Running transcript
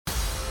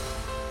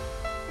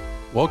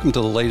Welcome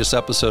to the latest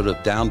episode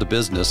of Down to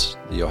Business,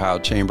 the Ohio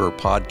Chamber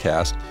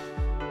podcast.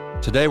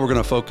 Today we're going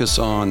to focus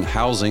on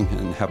housing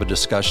and have a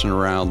discussion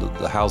around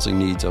the housing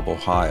needs of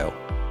Ohio.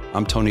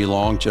 I'm Tony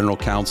Long, General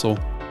Counsel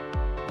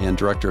and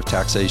Director of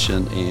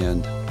Taxation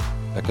and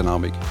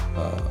Economic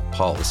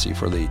Policy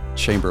for the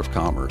Chamber of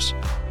Commerce.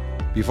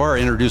 Before I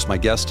introduce my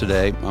guest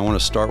today, I want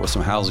to start with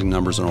some housing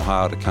numbers in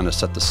Ohio to kind of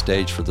set the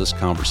stage for this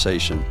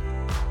conversation.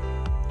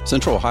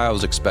 Central Ohio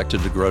is expected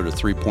to grow to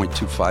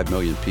 3.25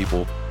 million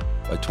people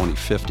by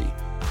 2050.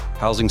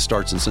 Housing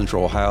starts in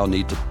Central Ohio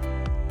need to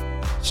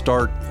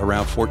start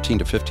around 14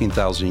 to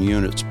 15,000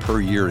 units per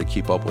year to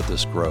keep up with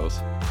this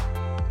growth.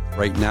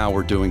 Right now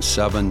we're doing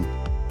 7,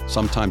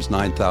 sometimes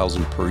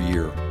 9,000 per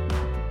year.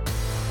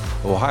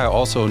 Ohio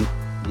also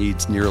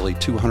needs nearly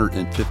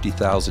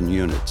 250,000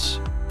 units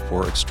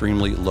for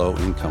extremely low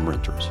income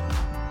renters.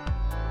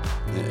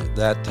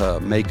 That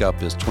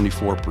makeup is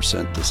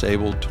 24%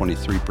 disabled,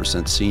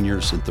 23%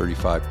 seniors, and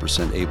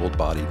 35%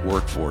 able-bodied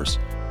workforce.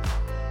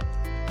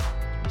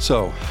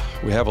 So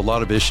we have a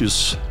lot of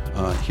issues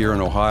here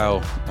in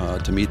Ohio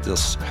to meet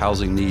this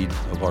housing need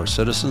of our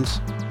citizens.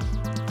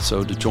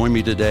 So to join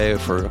me today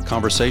for a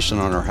conversation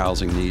on our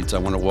housing needs, I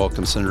want to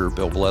welcome Senator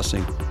Bill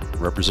Blessing,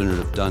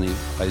 Representative Donnie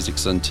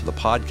Isaacson to the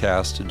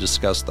podcast to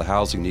discuss the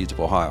housing needs of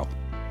Ohio.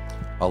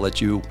 I'll let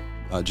you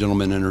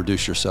gentlemen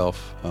introduce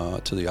yourself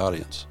to the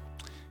audience.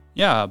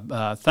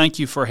 Yeah, thank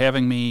you for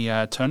having me,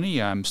 Tony.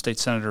 I'm State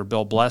Senator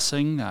Bill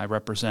Blessing. I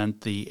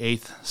represent the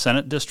 8th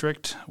Senate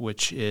District,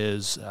 which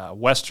is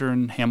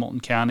western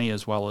Hamilton County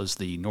as well as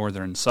the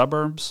northern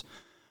suburbs.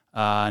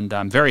 And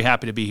I'm very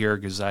happy to be here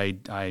because I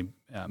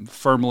am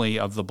firmly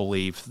of the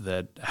belief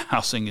that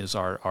housing is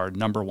our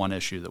number one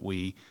issue that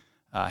we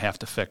have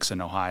to fix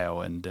in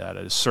Ohio, and it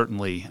is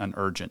certainly an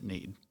urgent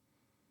need.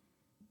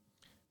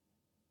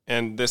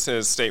 And this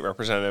is State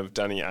Representative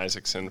Donnie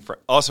Isaacson,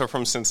 also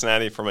from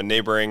Cincinnati, from a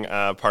neighboring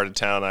part of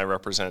town. I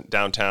represent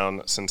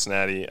downtown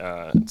Cincinnati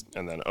and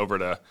then over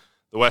to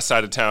the west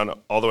side of town,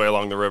 all the way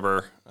along the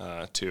river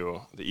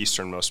to the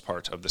easternmost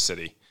part of the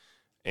city.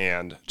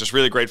 And just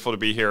really grateful to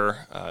be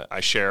here.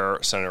 I share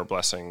Senator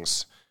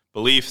Blessing's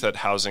belief that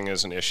housing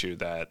is an issue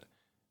that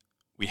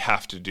we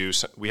have to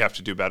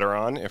do better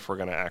on if we're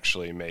going to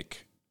actually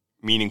make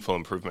meaningful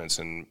improvements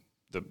in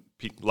the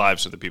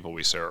lives of the people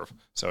we serve.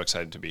 So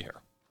excited to be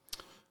here.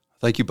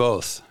 Thank you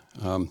both.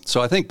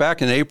 So I think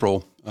back in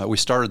April, we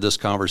started this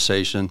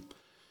conversation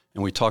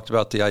and we talked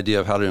about the idea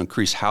of how to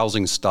increase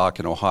housing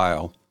stock in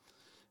Ohio.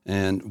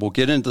 And we'll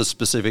get into the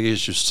specific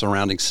issues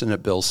surrounding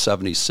Senate Bill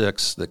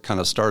 76 that kind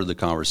of started the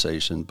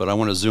conversation. But I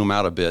want to zoom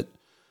out a bit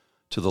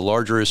to the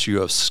larger issue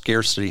of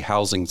scarcity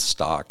housing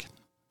stock.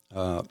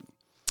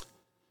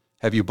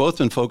 Have you both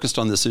been focused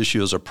on this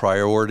issue as a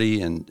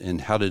priority,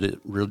 and how did it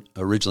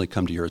originally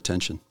come to your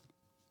attention?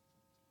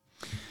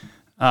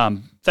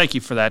 Thank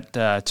you for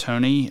that,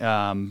 Tony.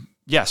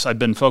 Yes, I've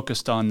been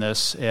focused on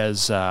this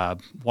as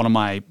one of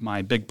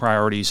my big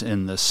priorities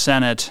in the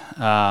Senate.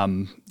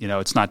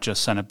 It's not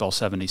just Senate Bill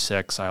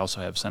 76. I also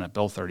have Senate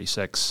Bill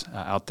 36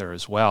 out there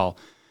as well.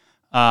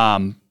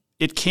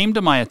 It came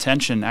to my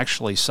attention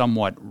actually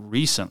somewhat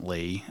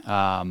recently.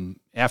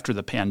 After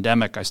the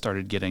pandemic, I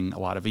started getting a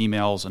lot of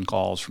emails and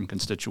calls from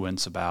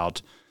constituents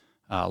about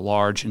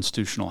large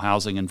institutional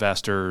housing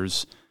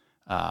investors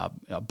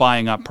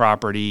buying up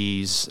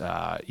properties,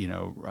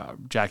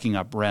 jacking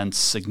up rents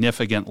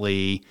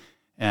significantly.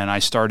 And I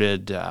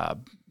started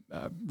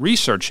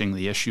researching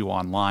the issue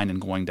online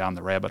and going down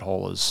the rabbit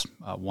hole as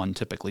one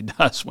typically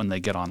does when they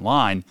get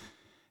online,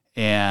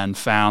 and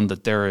found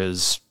that there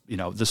is,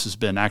 this has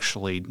been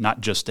actually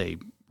not just a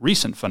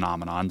recent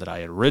phenomenon that I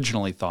had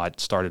originally thought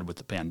started with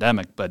the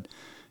pandemic, but,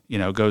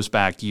 goes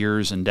back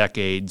years and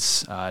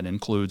decades. It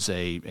includes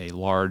a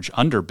large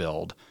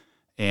underbuild.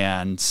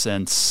 And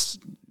since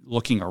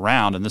looking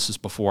around, and this is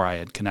before I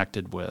had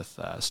connected with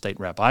State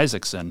Rep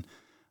Isaacson,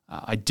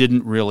 I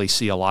didn't really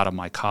see a lot of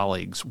my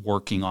colleagues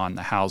working on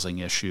the housing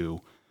issue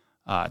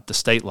at the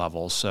state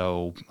level.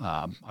 So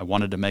I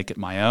wanted to make it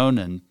my own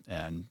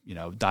and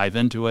dive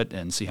into it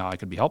and see how I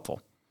could be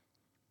helpful.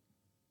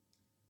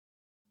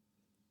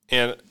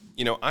 And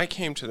I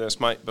came to this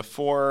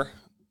before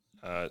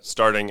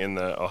starting in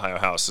the Ohio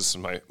House. This is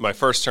my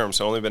first term,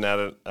 so I've only been at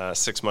it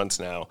 6 months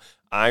now.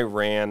 I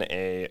ran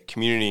a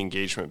community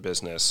engagement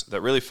business that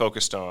really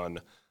focused on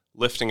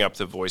lifting up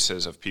the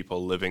voices of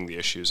people living the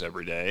issues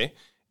every day.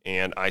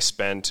 And I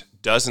spent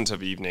dozens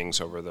of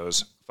evenings over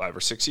those 5 or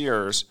 6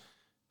 years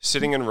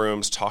sitting in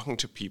rooms, talking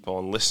to people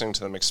and listening to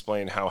them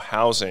explain how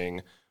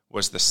housing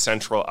was the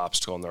central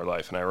obstacle in their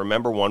life. And I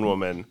remember one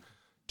woman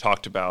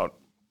talked about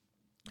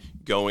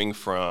going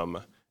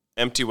from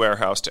empty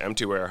warehouse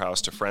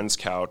to friend's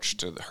couch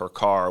to her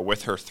car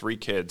with her 3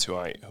 kids who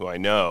I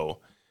know.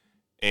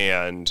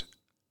 And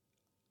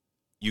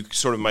you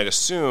sort of might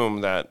assume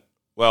that,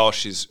 well,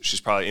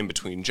 she's probably in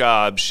between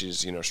jobs.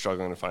 She's,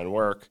 struggling to find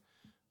work.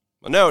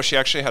 Well, no, she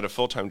actually had a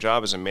full-time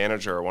job as a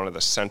manager at one of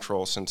the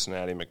central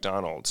Cincinnati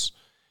McDonald's,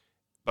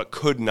 but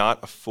could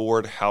not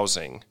afford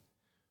housing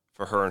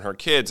for her and her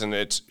kids. And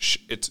it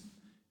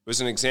was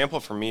an example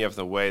for me of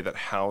the way that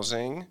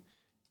housing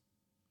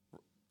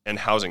and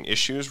housing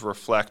issues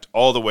reflect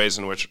all the ways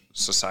in which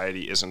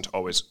society isn't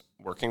always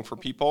working for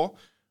people.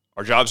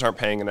 Our jobs aren't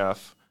paying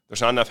enough.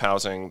 There's not enough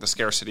housing. The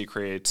scarcity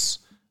creates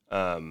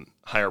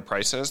higher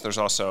prices. There's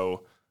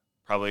also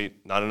probably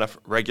not enough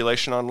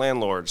regulation on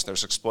landlords.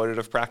 There's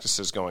exploitative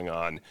practices going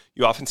on.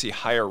 You often see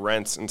higher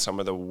rents in some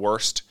of the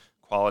worst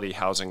quality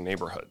housing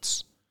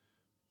neighborhoods.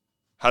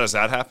 How does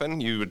that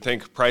happen? You would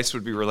think price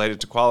would be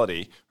related to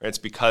quality. Right? It's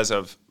because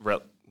of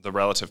the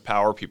relative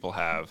power people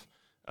have.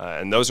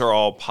 And those are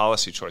all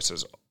policy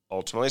choices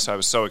ultimately. So I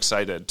was so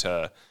excited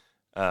to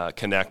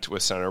connect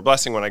with Senator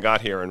Blessing when I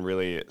got here and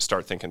really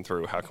start thinking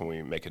through how can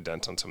we make a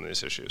dent on some of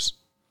these issues.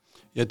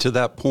 Yeah, to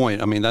that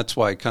point, I mean, that's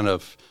why I kind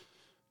of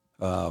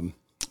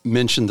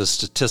mentioned the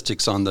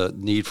statistics on the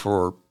need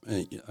for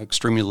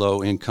extremely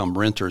low income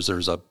renters.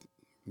 There's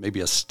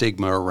maybe a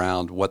stigma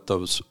around what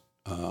those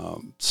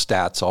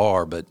stats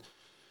are, but,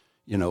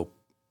 you know,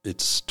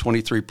 it's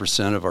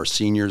 23% of our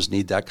seniors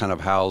need that kind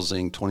of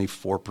housing.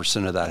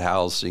 24% of that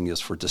housing is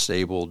for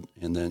disabled.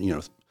 And then, you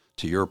know,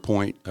 to your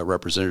point,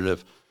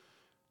 Representative,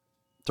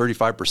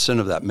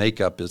 35% of that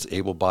makeup is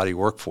able-bodied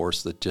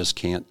workforce that just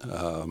can't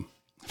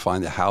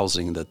find the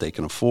housing that they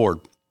can afford,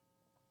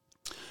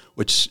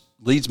 which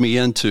leads me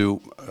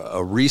into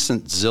a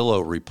recent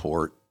Zillow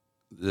report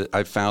that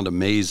I found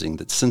amazing,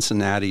 that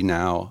Cincinnati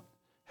now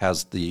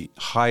has the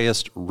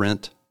highest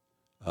rent.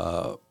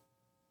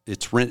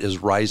 Its rent is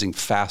rising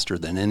faster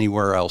than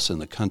anywhere else in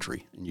the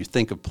country. And you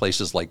think of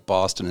places like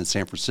Boston and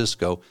San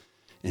Francisco,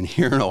 and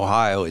here in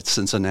Ohio, it's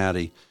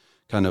Cincinnati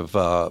kind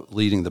of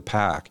leading the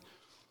pack.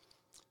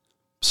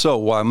 So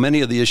while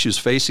many of the issues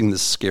facing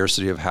this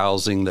scarcity of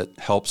housing that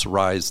helps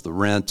rise the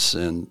rents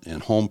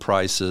and home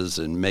prices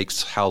and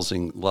makes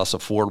housing less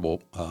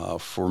affordable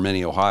for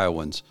many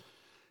Ohioans,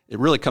 it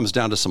really comes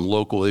down to some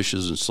local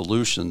issues and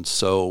solutions.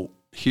 So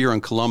here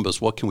in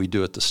Columbus, what can we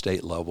do at the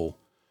state level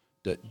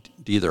to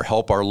either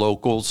help our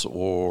locals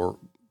or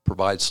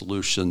provide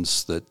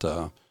solutions that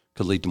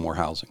could lead to more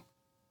housing?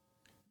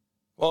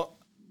 Well,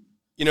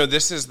 you know,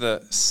 this is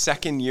the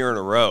second year in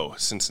a row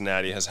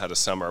Cincinnati has had a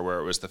summer where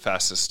it was the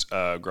fastest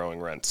growing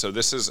rent. So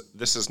this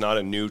is not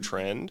a new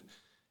trend,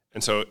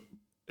 and so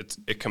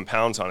it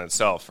compounds on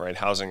itself, right?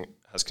 Housing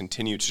has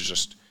continued to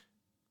just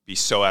be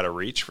so out of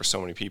reach for so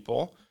many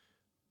people.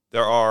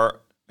 There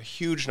are a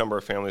huge number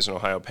of families in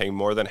Ohio paying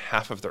more than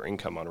half of their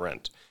income on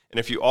rent. And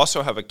if you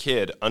also have a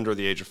kid under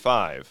the age of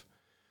 5,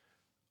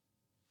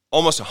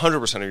 almost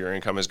 100% of your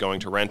income is going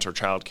to rent or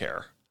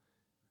childcare,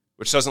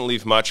 which doesn't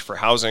leave much for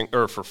housing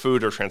or for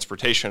food or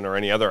transportation or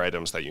any other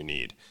items that you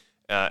need.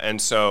 And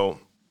so,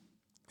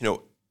 you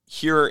know,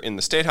 here in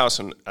the State House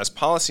and as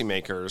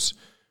policymakers,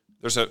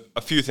 there's a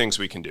few things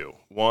we can do.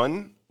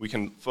 One, we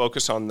can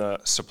focus on the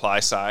supply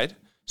side,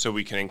 so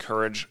we can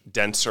encourage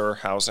denser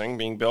housing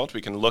being built.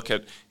 We can look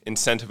at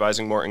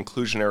incentivizing more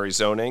inclusionary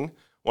zoning.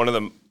 One of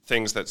the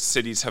things that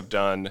cities have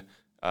done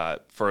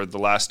for the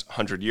last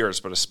 100 years,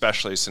 but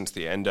especially since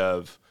the end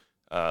of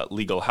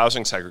legal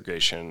housing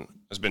segregation,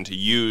 has been to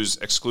use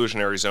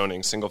exclusionary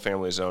zoning,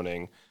 single-family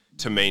zoning,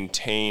 to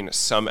maintain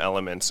some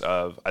elements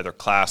of either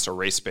class or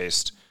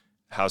race-based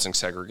housing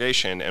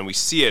segregation, and we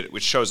see it,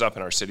 which shows up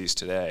in our cities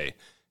today.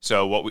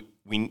 So what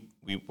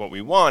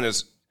we want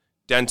is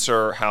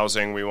denser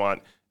housing. We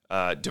want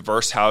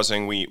diverse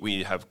housing.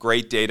 We have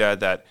great data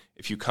that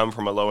if you come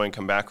from a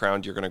low-income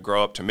background, you're going to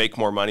grow up to make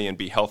more money and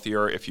be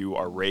healthier if you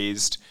are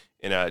raised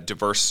in a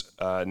diverse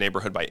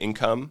neighborhood by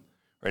income,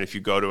 right? If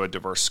you go to a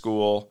diverse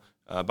school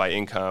by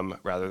income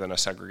rather than a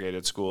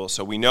segregated school.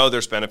 So we know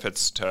there's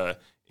benefits to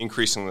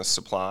increasing the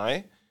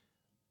supply,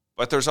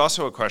 but there's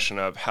also a question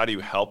of how do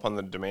you help on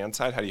the demand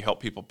side? How do you help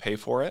people pay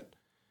for it?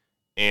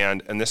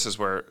 And this is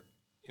where,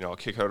 you know, I'll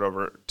kick it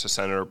over to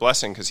Senator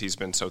Blessing because he's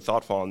been so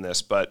thoughtful on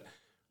this. But,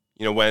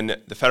 you know, when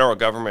the federal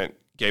government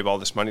gave all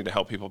this money to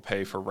help people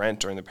pay for rent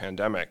during the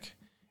pandemic,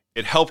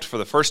 it helped for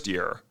the first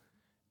year.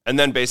 And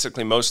then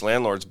basically most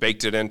landlords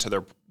baked it into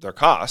their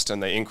cost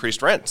and they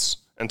increased rents.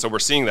 And so we're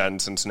seeing that in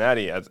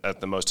Cincinnati at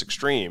the most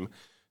extreme.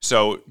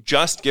 So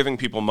just giving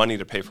people money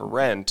to pay for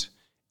rent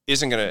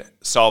isn't going to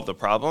solve the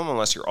problem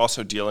unless you're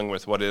also dealing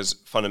with what is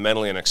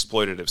fundamentally an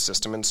exploitative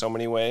system in so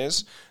many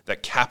ways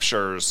that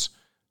captures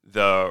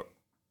the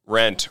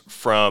rent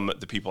from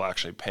the people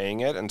actually paying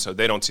it, and so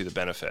they don't see the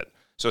benefit.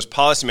 So as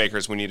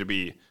policymakers, we need to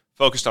be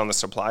focused on the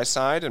supply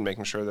side and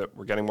making sure that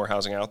we're getting more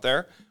housing out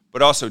there,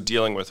 but also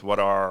dealing with what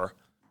are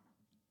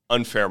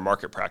unfair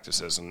market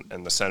practices,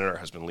 and the senator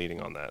has been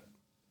leading on that.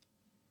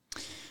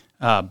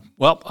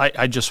 Well,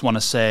 I just want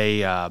to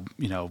say,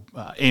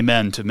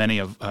 amen to many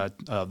of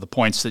the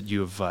points that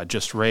you've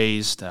just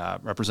raised,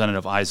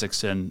 Representative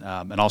Isaacson.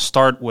 And I'll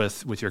start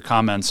with your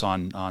comments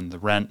on the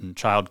rent and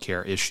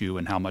childcare issue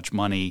and how much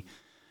money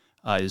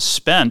is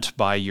spent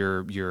by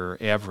your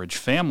average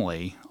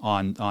family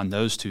on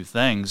those two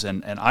things.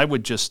 And I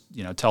would just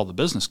tell the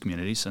business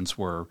community, since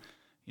we're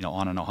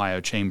on an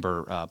Ohio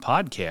Chamber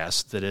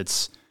podcast, that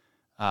it's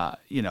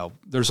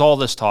there's all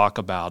this talk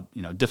about,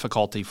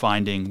 difficulty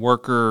finding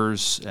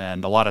workers,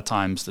 and a lot of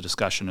times the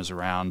discussion is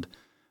around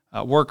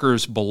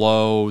workers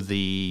below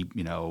the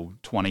 $20,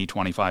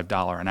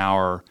 $25 an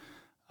hour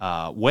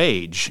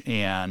wage.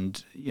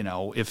 And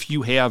if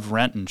you have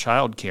rent and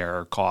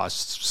childcare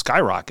costs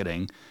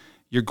skyrocketing,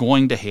 you're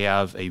going to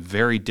have a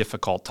very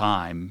difficult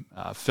time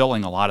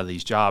filling a lot of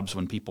these jobs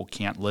when people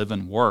can't live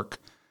and work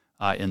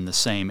in the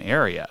same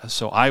area.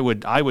 So I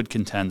would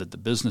contend that the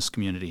business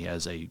community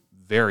has a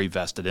very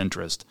vested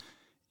interest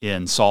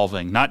in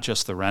solving not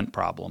just the rent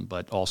problem,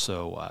 but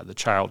also the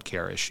child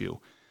care issue.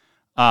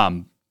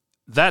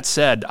 That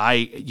said,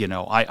 I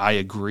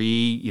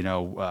agree.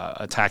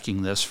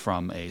 Attacking this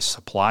from a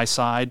supply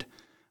side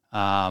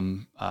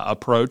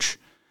approach.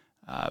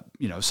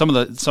 Some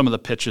of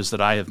the pitches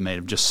that I have made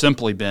have just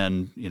simply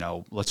been,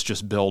 let's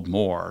just build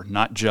more,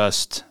 not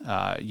just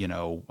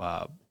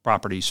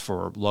properties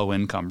for low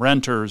income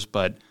renters,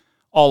 but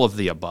all of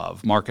the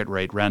above, market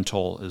rate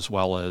rental, as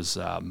well as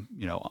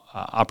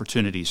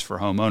opportunities for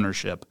home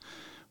ownership,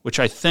 which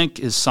I think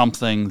is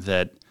something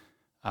that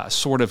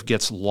sort of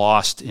gets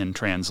lost in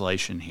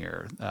translation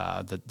here.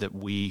 That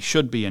we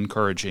should be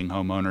encouraging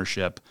home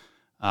ownership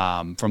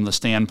from the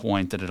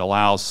standpoint that it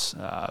allows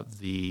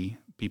the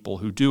people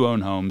who do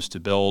own homes to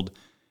build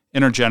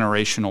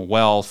intergenerational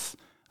wealth.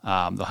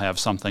 They'll have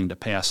something to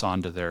pass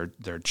on to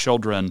their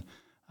children.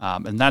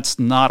 And that's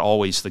not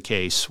always the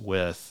case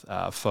with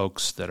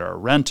folks that are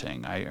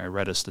renting. I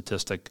read a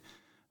statistic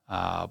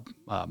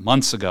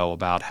months ago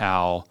about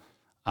how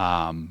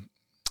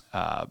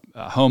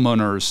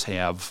homeowners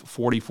have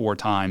 44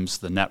 times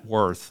the net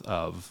worth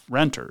of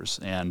renters.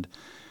 And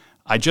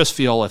I just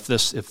feel if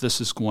this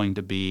is going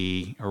to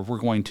be, or we're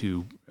going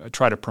to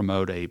try to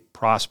promote a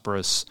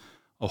prosperous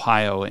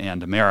Ohio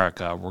and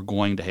America, we're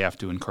going to have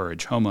to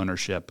encourage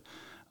homeownership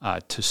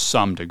to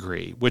some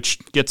degree, which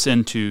gets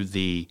into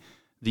the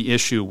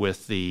issue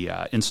with the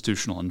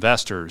institutional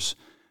investors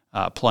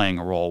playing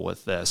a role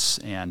with this.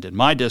 And in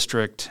my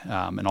district,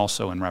 and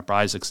also in Rep.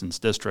 Isaacson's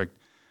district,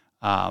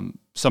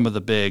 some of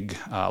the big,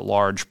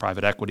 large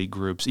private equity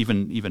groups,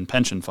 even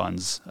pension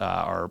funds,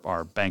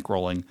 are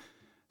bankrolling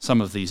some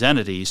of these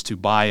entities to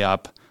buy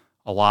up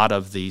a lot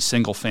of the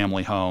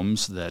single-family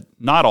homes that,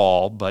 not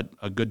all, but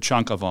a good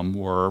chunk of them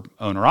were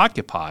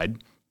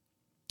owner-occupied,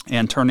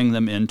 and turning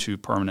them into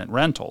permanent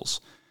rentals.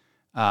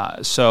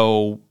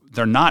 So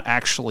they're not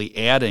actually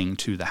adding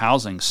to the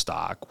housing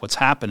stock. What's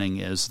happening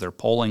is they're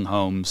pulling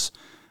homes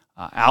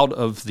out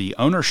of the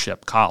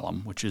ownership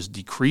column, which is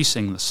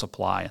decreasing the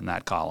supply in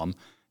that column,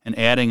 and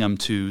adding them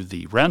to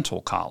the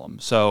rental column.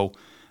 So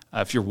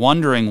if you're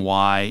wondering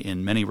why,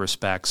 in many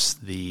respects,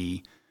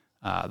 the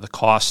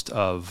cost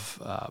of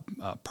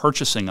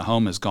purchasing a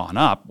home has gone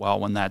up, well,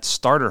 when that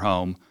starter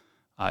home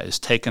is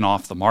taken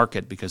off the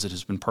market because it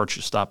has been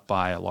purchased up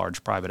by a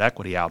large private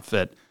equity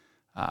outfit,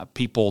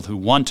 people who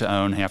want to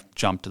own have to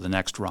jump to the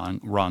next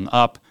rung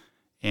up,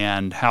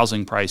 and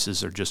housing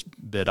prices are just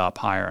bid up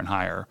higher and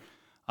higher.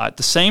 At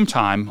the same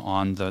time,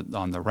 on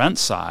the rent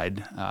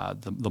side,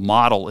 the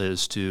model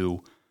is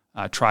to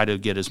try to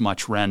get as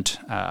much rent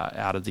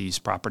out of these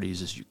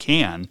properties as you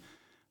can.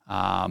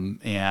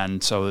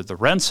 And so the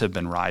rents have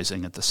been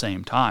rising at the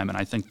same time, and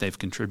I think they've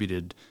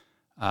contributed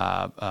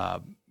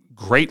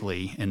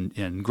greatly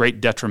in great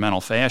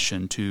detrimental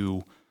fashion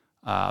to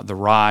the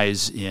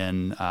rise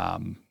in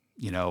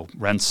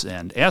rents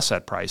and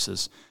asset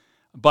prices.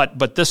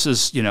 But this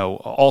is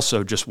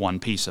also just one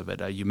piece of it.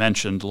 You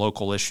mentioned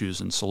local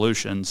issues and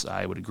solutions.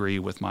 I would agree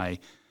with my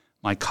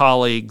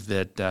colleague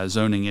that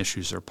zoning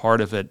issues are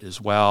part of it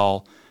as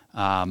well.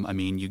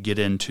 You get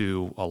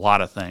into a lot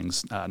of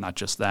things, not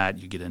just that.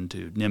 You get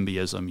into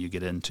NIMBYism, you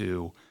get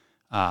into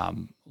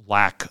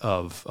lack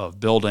of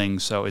building.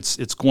 So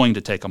it's going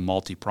to take a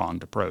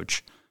multi-pronged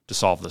approach to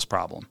solve this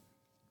problem.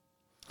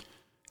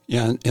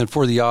 Yeah, and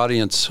for the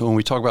audience, when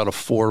we talk about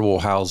affordable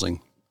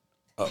housing,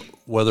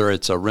 whether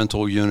it's a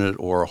rental unit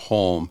or a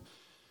home,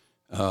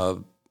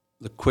 the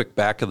quick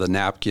back of the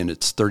napkin,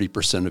 it's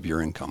 30% of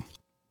your income.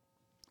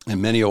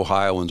 And many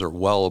Ohioans are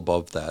well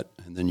above that.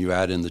 And then you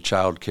add in the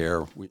child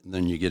care,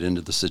 then you get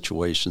into the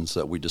situations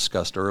that we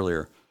discussed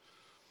earlier.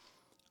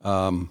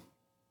 I'm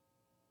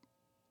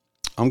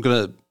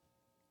going to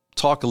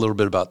talk a little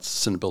bit about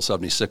Senate Bill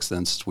 76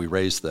 then, since we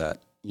raised that.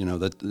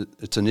 That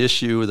it's an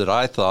issue that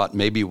I thought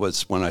maybe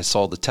was, when I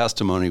saw the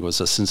testimony,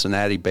 was a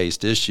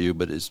Cincinnati-based issue.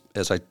 But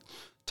as I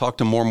talked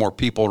to more and more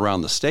people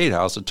around the State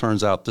House, it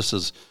turns out this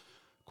is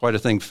quite a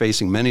thing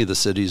facing many of the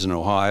cities in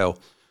Ohio,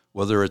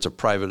 whether it's a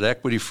private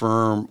equity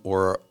firm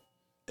or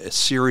a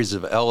series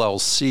of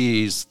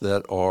LLCs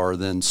that are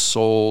then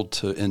sold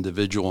to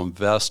individual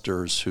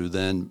investors who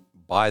then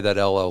buy that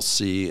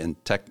LLC and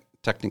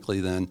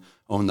technically then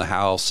own the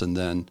house and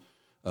then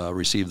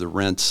receive the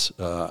rents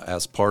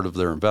as part of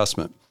their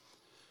investment.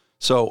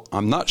 So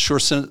I'm not sure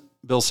Senate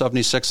Bill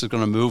 76 is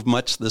going to move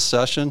much this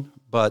session,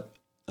 but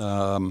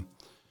are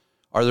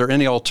there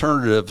any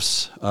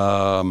alternatives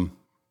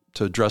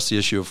to address the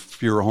issue of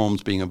fewer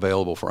homes being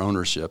available for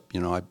ownership?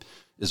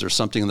 Is there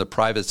something in the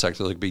private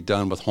sector that could be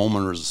done with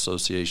homeowners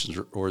associations,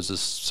 or is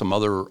this some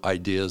other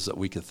ideas that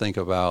we could think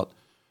about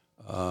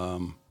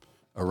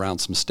around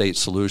some state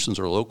solutions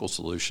or local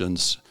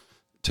solutions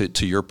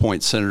to your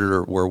point,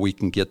 Senator, where we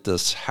can get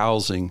this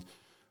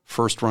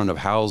first run of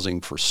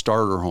housing for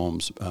starter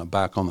homes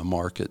back on the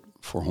market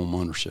for home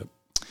ownership?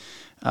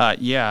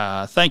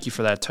 Thank you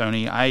for that,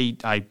 Tony. I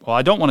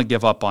don't want to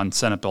give up on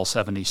Senate Bill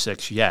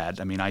 76 yet.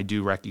 I mean, I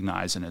do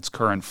recognize in its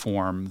current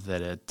form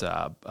that it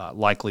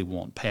likely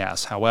won't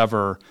pass.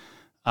 However,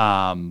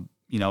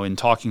 in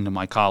talking to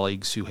my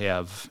colleagues who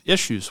have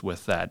issues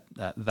with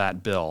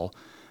that bill,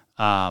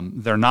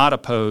 they're not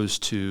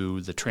opposed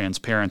to the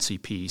transparency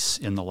piece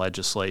in the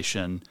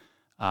legislation.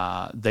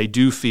 They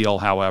do feel,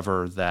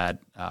 however, that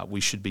we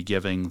should be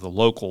giving the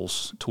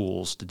locals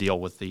tools to deal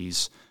with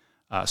these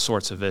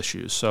sorts of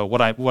issues. So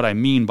what I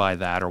mean by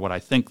that, or what I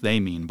think they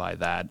mean by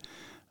that,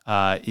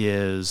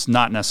 is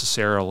not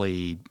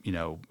necessarily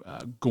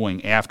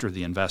going after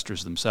the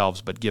investors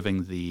themselves, but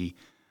giving the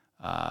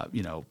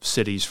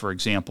cities, for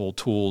example,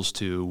 tools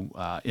to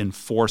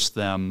enforce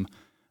them,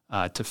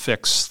 to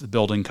fix the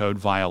building code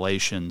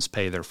violations,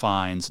 pay their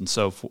fines, and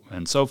so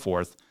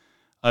forth,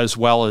 as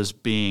well as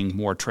being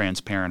more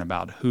transparent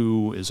about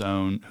who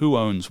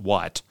owns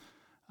what.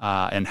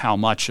 And how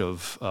much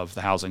of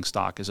the housing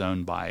stock is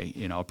owned by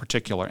a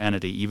particular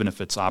entity, even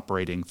if it's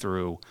operating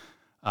through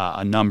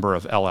a number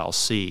of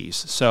LLCs.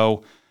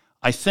 So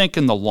I think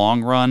in the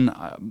long run,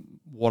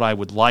 what I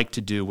would like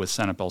to do with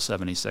Senate Bill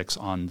 76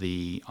 on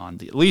the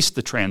at least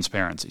the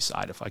transparency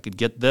side, if I could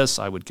get this,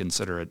 I would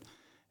consider it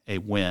a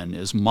win,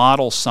 is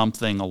model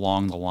something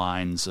along the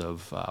lines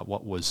of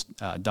what was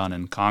done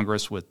in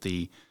Congress with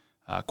the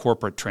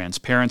Corporate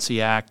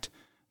Transparency Act.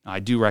 I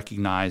do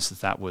recognize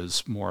that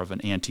was more of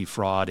an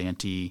anti-fraud,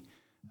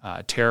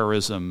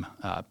 anti-terrorism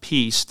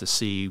piece to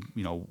see,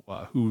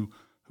 who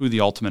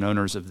the ultimate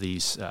owners of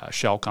these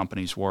shell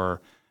companies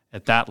were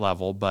at that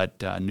level. But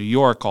New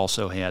York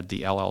also had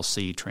the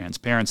LLC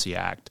Transparency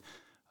Act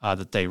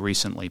that they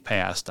recently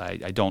passed. I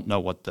don't know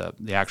what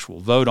the actual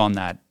vote on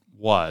that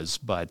was,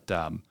 but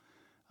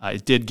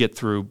it did get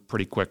through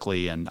pretty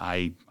quickly, and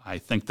I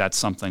think that's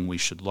something we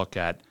should look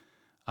at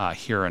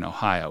here in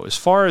Ohio. As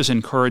far as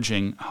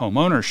encouraging home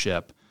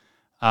ownership,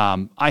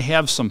 I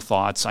have some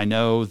thoughts. I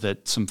know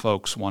that some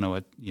folks want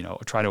to,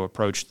 try to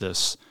approach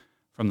this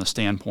from the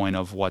standpoint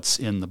of what's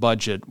in the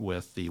budget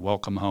with the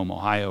Welcome Home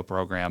Ohio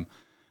program,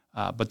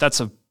 but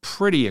that's a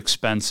pretty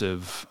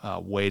expensive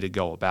way to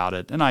go about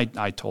it. And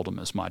I told them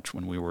as much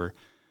when we were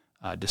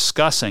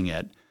discussing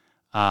it,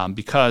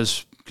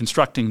 because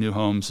constructing new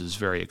homes is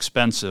very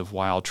expensive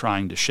while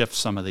trying to shift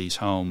some of these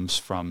homes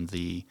from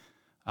the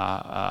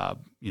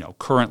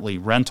currently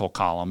rental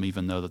column,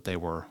 even though that they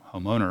were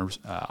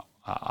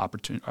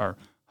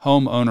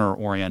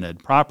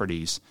homeowner-oriented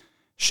properties,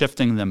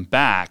 shifting them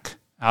back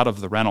out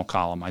of the rental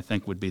column, I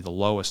think would be the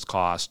lowest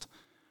cost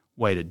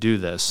way to do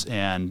this.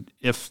 And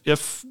if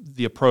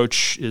the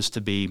approach is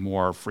to be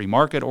more free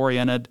market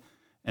oriented,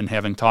 and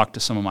having talked to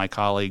some of my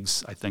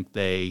colleagues, I think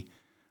they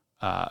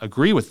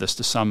agree with this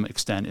to some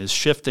extent, is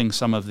shifting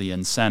some of the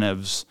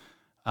incentives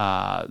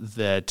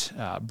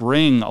that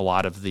bring a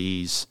lot of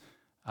these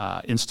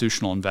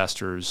institutional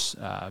investors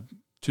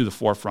to the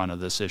forefront of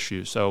this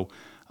issue. So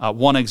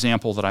one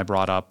example that I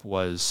brought up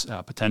was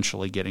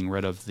potentially getting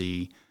rid of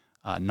the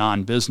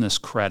non-business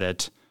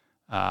credit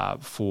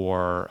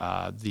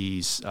for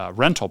these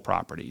rental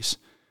properties.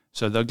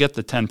 So they'll get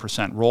the 10%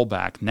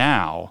 rollback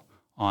now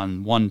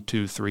on 1,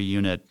 2, 3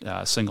 unit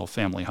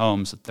single-family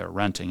homes that they're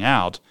renting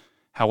out.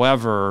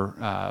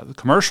 However, the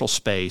commercial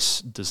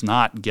space does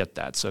not get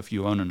that. So if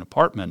you own an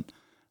apartment,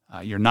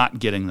 you're not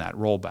getting that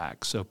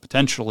rollback. So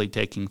potentially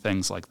taking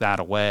things like that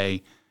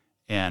away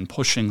and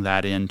pushing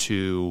that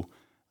into,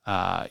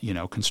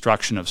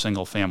 construction of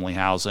single-family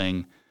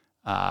housing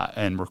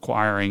and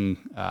requiring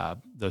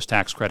those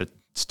tax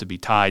credits to be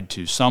tied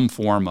to some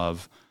form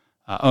of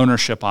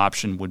ownership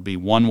option would be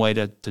one way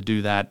to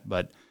do that.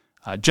 But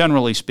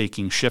generally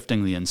speaking,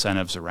 shifting the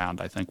incentives around,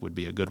 I think, would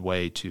be a good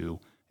way to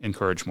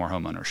encourage more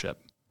home ownership.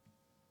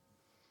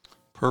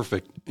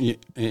 Perfect.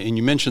 And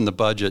you mentioned the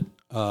budget.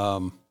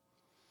 We're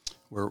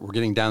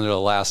getting down to the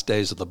last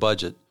days of the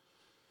budget.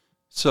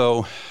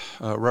 So,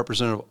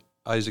 Representative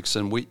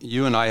Isaacson,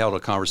 you and I held a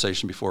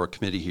conversation before a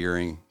committee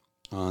hearing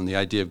on the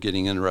idea of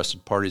getting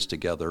interested parties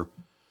together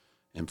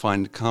and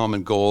find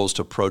common goals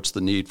to approach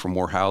the need for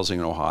more housing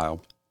in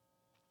Ohio.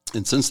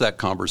 And since that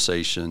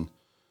conversation,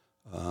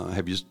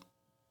 have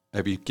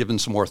you given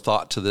some more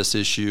thought to this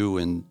issue?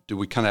 And do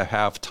we kind of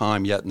have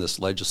time yet in this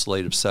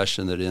legislative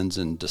session that ends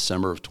in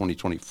December of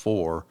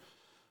 2024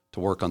 to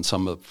work on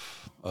some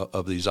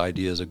of these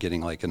ideas of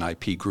getting like an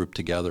IP group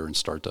together and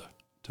start to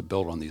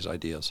build on these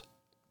ideas?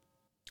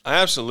 I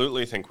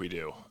absolutely think we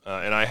do.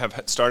 And I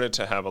have started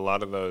to have a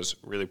lot of those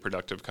really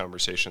productive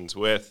conversations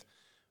with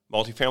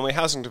multifamily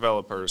housing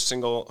developers,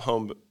 single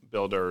home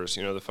builders,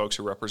 the folks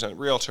who represent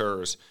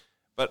realtors.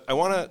 But I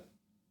want to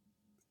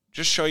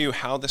just show you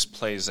how this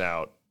plays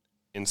out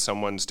in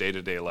someone's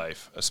day-to-day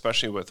life,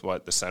 especially with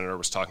what the senator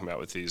was talking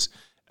about with these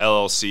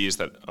LLCs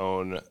that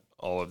own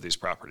all of these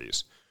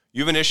properties.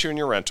 You have an issue in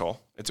your rental.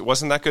 It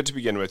wasn't that good to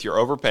begin with. You're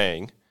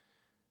overpaying.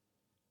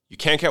 You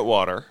can't get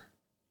water.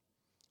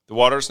 The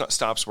water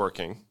stops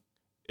working.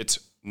 It's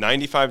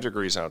 95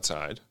 degrees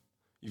outside,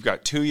 you've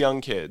got 2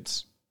 young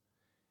kids,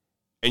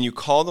 and you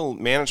call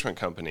the management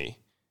company,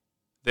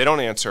 they don't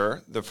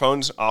answer, the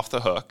phone's off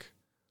the hook,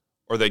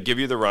 or they give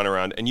you the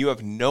runaround, and you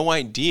have no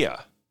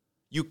idea.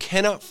 You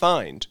cannot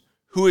find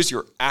who is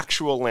your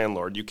actual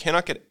landlord. You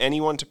cannot get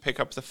anyone to pick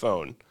up the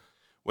phone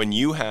when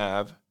you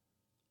have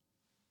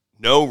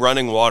no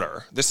running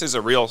water. This is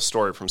a real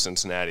story from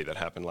Cincinnati that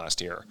happened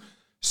last year.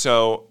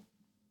 So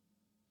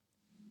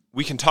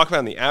we can talk about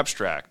in the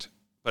abstract,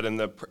 but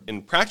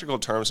in practical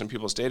terms, in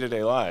people's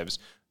day-to-day lives,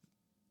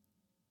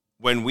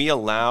 when we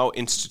allow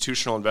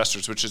institutional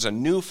investors, which is a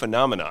new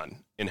phenomenon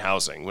in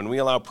housing, when we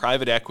allow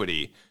private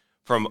equity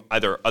from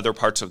either other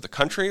parts of the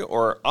country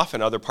or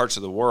often other parts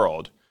of the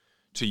world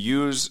to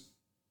use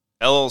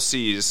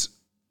LLCs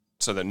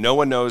so that no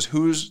one knows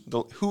who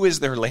is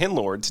their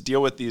landlord to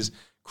deal with these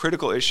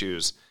critical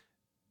issues,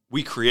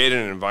 we create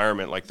an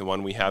environment like the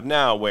one we have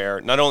now where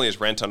not only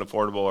is rent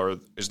unaffordable or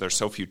is there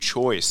so few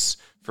choice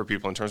for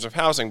people in terms of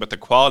housing, but the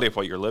quality of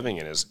what you're living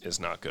in is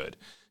not good.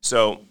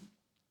 So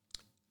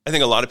I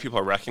think a lot of people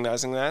are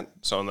recognizing that.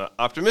 So on the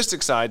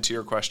optimistic side to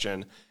your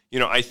question,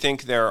 I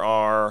think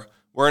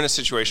we're in a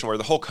situation where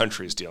the whole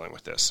country is dealing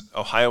with this.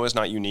 Ohio is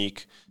not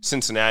unique.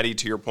 Cincinnati,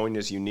 to your point,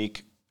 is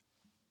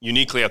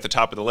uniquely at the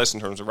top of the list in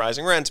terms of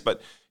rising rents,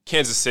 but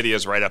Kansas City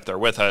is right up there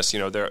with us.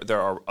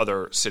 There are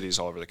other cities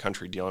all over the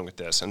country dealing with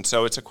this. And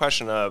so it's a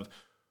question of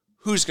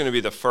who's going to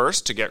be the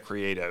first to get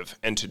creative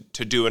and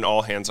to do an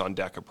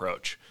all-hands-on-deck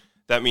approach.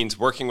 That means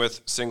working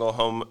with single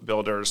home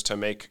builders to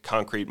make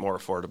concrete more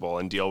affordable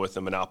and deal with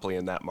the monopoly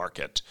in that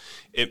market.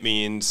 It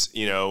means,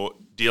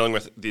 dealing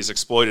with these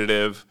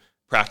exploitative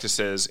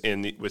practices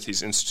with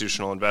these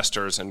institutional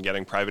investors and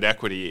getting private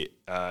equity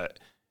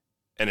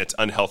and its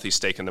unhealthy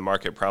stake in the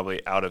market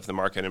probably out of the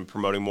market, and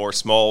promoting more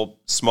small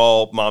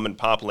mom and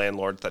pop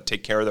landlords that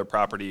take care of their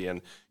property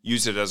and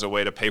use it as a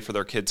way to pay for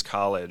their kids'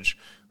 college.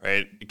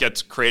 Right? It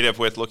gets creative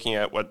with looking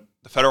at what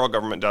the federal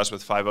government does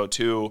with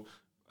 502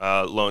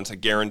 loans that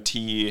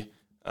guarantee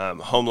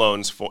home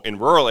loans in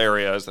rural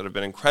areas that have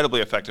been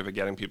incredibly effective at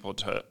getting people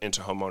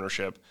into home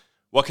ownership.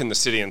 What can the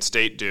city and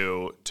state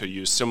do to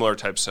use similar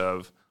types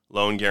of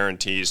loan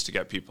guarantees to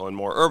get people in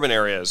more urban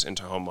areas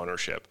into home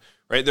ownership?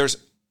 Right? There's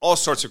all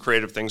sorts of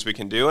creative things we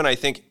can do, and I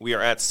think we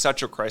are at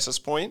such a crisis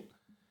point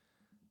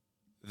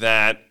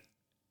that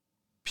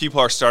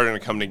people are starting to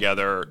come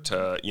together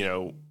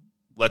to,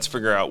 let's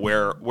figure out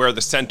where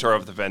the center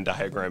of the Venn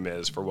diagram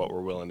is for what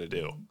we're willing to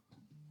do.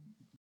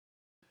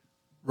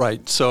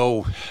 Right.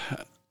 So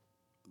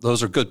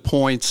those are good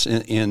points.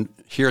 And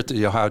here at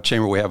the Ohio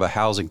Chamber, we have a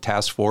housing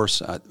task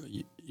force.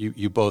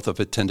 You both have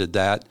attended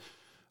that.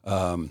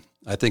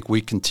 I think we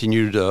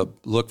continue to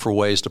look for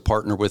ways to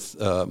partner with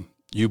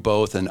you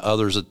both and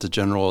others at the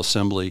General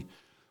Assembly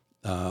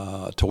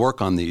to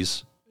work on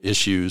these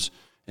issues.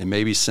 And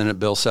maybe Senate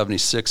Bill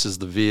 76 is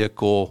the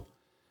vehicle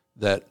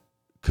that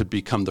could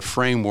become the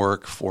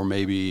framework for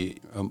maybe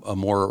a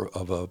more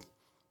of a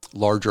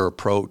larger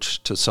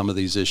approach to some of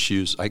these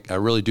issues. I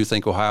really do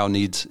think Ohio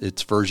needs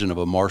its version of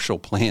a Marshall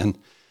Plan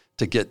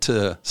to get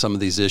to some of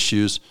these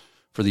issues.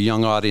 For the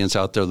young audience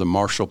out there, the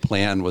Marshall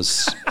Plan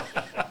was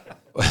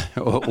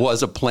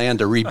a plan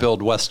to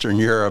rebuild Western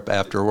Europe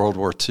after World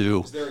War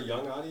II. Is there a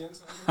young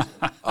audience?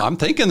 I'm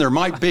thinking there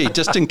might be,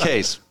 just in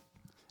case.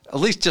 At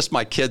least just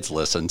my kids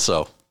listen,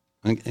 so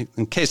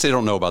in case they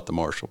don't know about the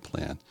Marshall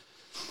Plan.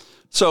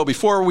 So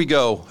before we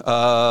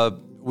go,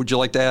 would you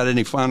like to add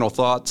any final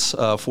thoughts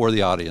for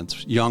the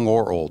audience, young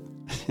or old?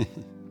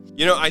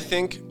 I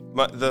think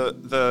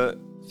the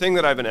thing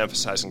that I've been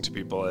emphasizing to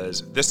people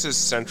is this is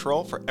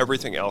central for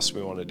everything else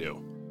we want to do.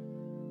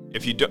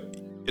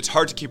 It's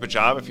hard to keep a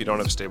job if you don't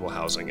have stable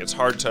housing. It's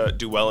hard to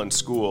do well in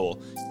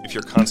school if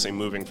you're constantly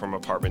moving from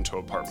apartment to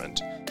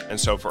apartment. And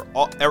so for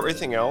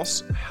everything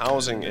else,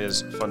 housing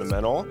is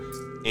fundamental.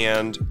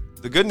 And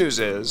the good news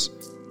is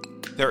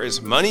there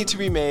is money to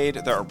be made.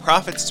 There are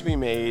profits to be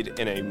made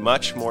in a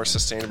much more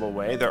sustainable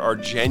way. There are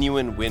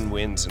genuine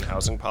win-wins in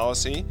housing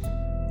policy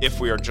if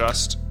we are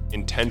just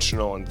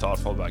intentional and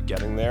thoughtful about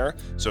getting there.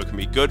 So it can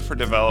be good for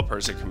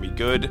developers, it can be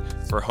good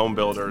for home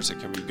builders, it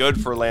can be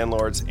good for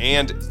landlords,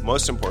 and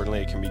most importantly,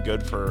 it can be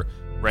good for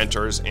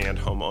renters and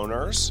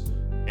homeowners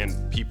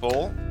and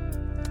people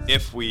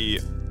if we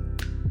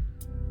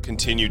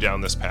continue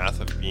down this path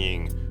of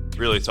being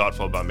really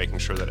thoughtful about making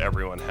sure that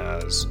everyone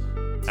has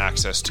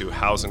access to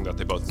housing that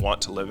they both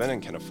want to live in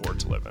and can afford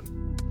to live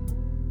in.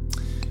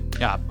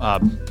 Yeah,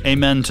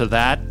 amen to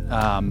that.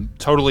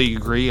 Totally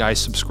agree. I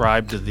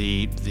subscribe to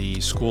the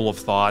school of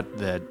thought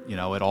that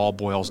it all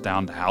boils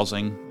down to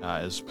housing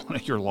as one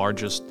of your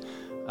largest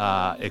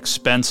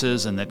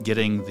expenses, and that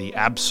getting the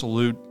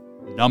absolute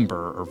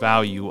number or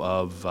value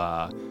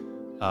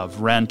of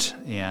rent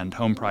and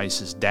home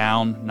prices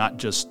down, not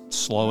just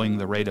slowing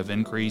the rate of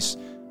increase,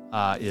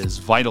 is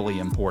vitally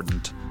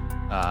important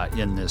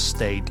in this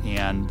state.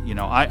 And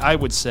I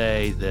would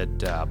say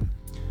that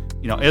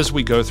as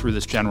we go through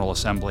this General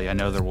Assembly, I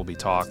know there will be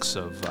talks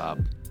of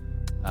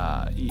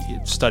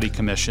study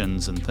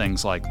commissions and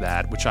things like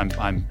that, which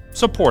I'm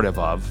supportive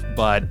of.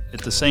 But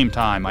at the same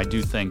time, I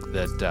do think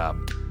that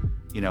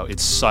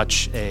it's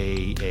such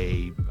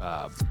a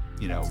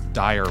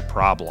dire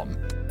problem,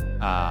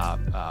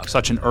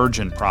 such an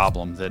urgent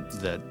problem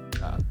that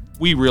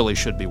we really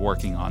should be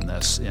working on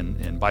this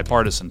in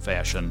bipartisan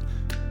fashion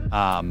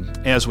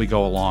as we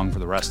go along for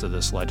the rest of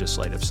this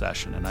legislative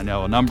session. And I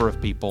know a number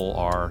of people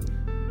are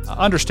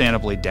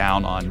understandably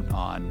down on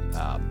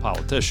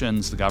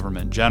politicians, the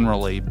government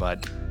generally,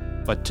 but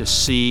to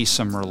see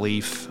some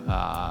relief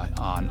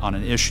on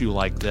an issue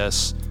like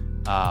this,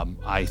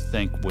 I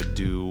think would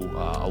do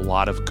a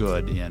lot of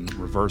good in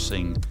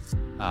reversing,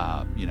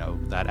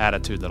 that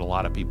attitude that a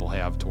lot of people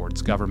have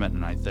towards government.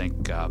 And I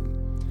think,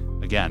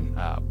 again,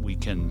 we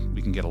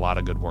can get a lot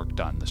of good work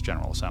done in this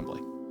General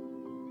Assembly.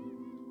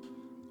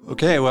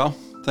 Okay, well,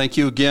 thank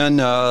you again,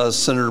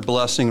 Senator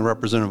Blessing and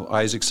Representative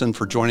Isaacson,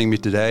 for joining me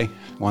today.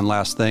 One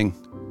last thing.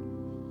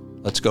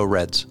 Let's go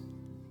Reds.